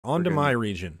On to my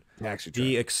region, Taxi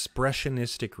the driver.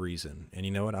 expressionistic reason. And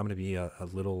you know what? I'm going to be a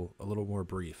little more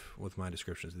brief with my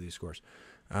descriptions of these scores.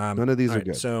 None of these All are right,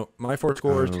 good. so my four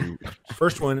scores. Um,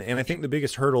 First one, and I think the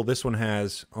biggest hurdle this one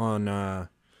has on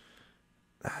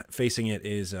facing it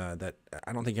is that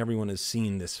I don't think everyone has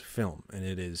seen this film, and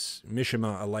it is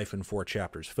Mishima: A Life in Four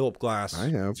Chapters. Philip I Glass,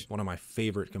 have. one of my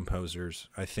favorite composers.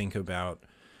 I think about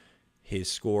his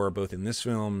score both in this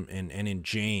film and in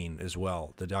Jane as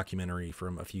well, the documentary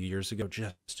from a few years ago.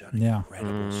 Just an Yeah.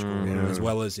 incredible score, Yeah. as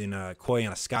well as in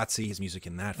Koyaanisqatsi, his music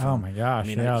in that film. Oh my gosh. I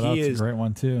mean, Yeah, he that's a is great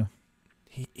one too.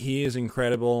 he is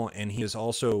incredible, and he is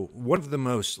also one of the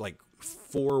most like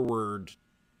forward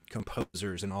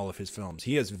composers in all of his films.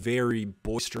 He has very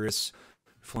boisterous,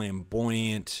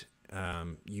 flamboyant,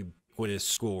 ubiquitous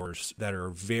scores that are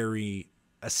very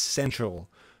essential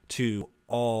to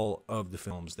all of the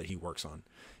films that he works on.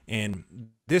 And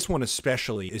this one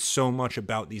especially is so much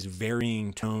about these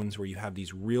varying tones where you have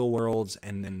these real worlds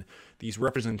and then these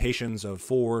representations of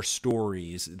four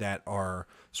stories that are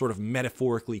sort of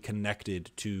metaphorically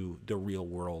connected to the real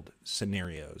world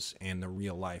scenarios and the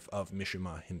real life of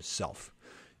Mishima himself.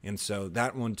 And so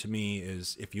that one to me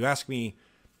is, if you ask me,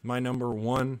 my number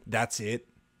one, that's it.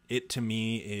 It to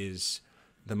me is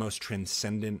the most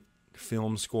transcendent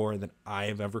film score that I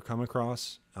have ever come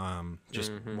across.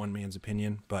 Just one man's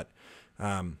opinion, but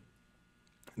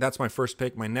that's my first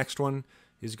pick. My next one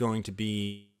is going to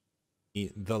be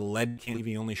The Lead Candy.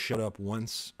 He only showed up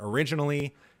once.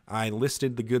 Originally, I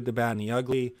listed The Good, the Bad, and the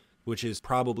Ugly, which is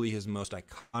probably his most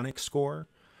iconic score,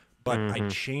 but I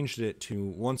changed it to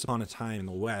Once Upon a Time in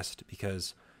the West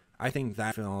because I think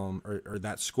that film or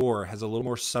that score has a little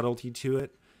more subtlety to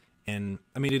it. And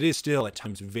I mean, it is still at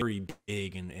times very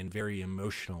big and very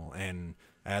emotional. And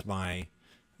as my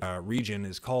region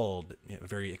is called,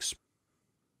 very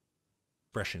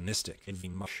expressionistic and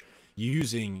very much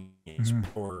using its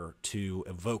power to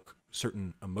evoke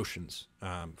certain emotions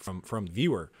from the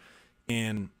viewer.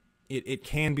 And it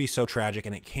can be so tragic,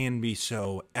 and it can be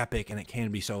so epic, and it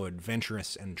can be so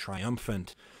adventurous and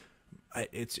triumphant.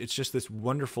 It's just this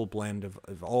wonderful blend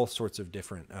of all sorts of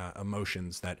different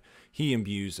emotions that he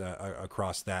imbues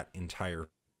across that entire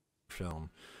film.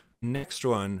 Next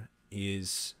one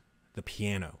is The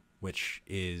Piano, which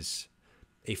is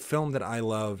a film that I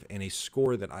love and a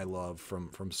score that I love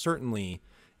from certainly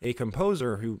a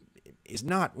composer who is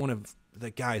not one of the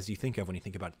guys you think of when you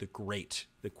think about the quote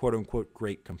unquote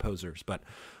great composers, but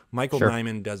Michael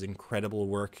Nyman does incredible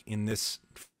work in this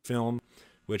film,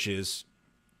 which is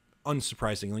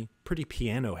unsurprisingly pretty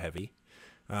piano heavy,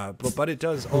 but it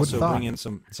does also bring in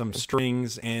some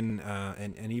strings and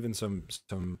even some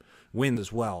wind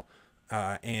as well,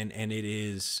 and it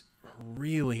is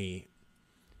really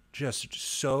just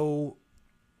so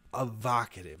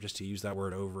evocative, just to use that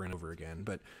word over and over again.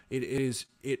 But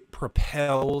it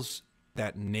propels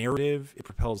that narrative, it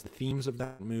propels the themes of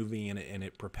that movie, and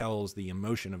it propels the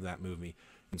emotion of that movie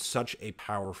in such a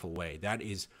powerful way. That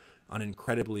is an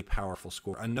incredibly powerful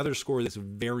score. Another score that's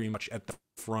very much at the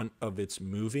front of its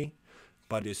movie,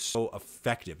 but is so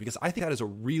effective, because I think that is a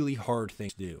really hard thing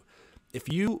to do. If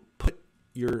you put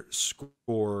your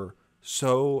score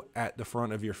so at the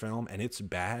front of your film and it's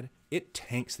bad, it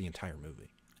tanks the entire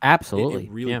movie. Absolutely.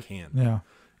 It really can. Yeah.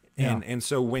 And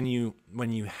so when you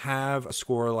have a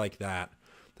score like that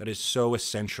is so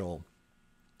essential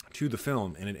to the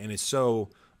film, and is so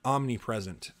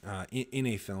omnipresent in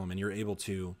a film, and you're able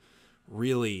to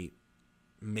really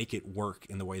make it work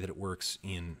in the way that it works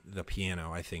in The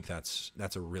Piano, I think that's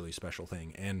a really special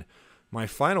thing. And my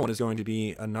final one is going to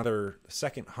be another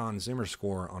second Hans Zimmer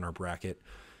score on our bracket,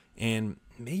 and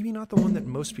maybe not the one that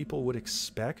most people would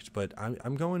expect, but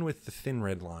I'm going with The Thin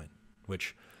Red Line,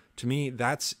 which to me,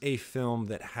 that's a film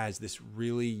that has this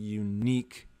really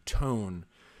unique tone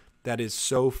that is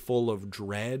so full of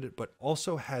dread, but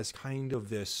also has kind of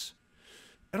this,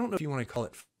 I don't know if you want to call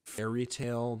it fairy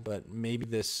tale, but maybe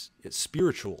this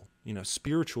spiritual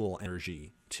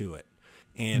energy to it.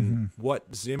 And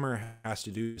what Zimmer has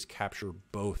to do is capture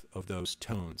both of those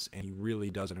tones, and he really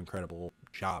does an incredible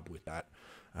job with that.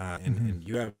 And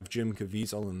you have Jim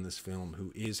Caviezel in this film,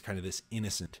 who is kind of this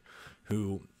innocent,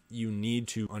 who you need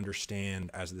to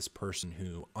understand as this person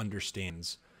who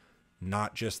understands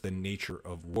not just the nature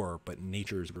of war, but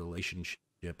nature's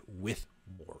relationship with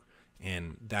war.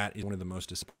 And that is one of the most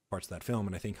disappointing parts of that film.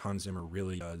 And I think Hans Zimmer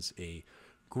really does a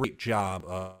great job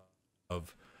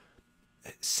of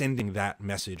sending that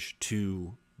message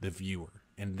to the viewer.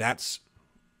 And that's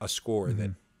a score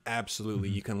that absolutely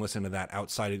you can listen to that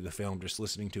outside of the film, just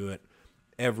listening to it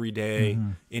every day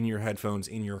in your headphones,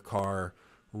 in your car,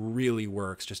 really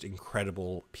works. Just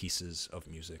incredible pieces of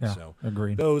music. Yeah, So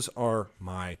agreed. those are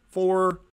my 4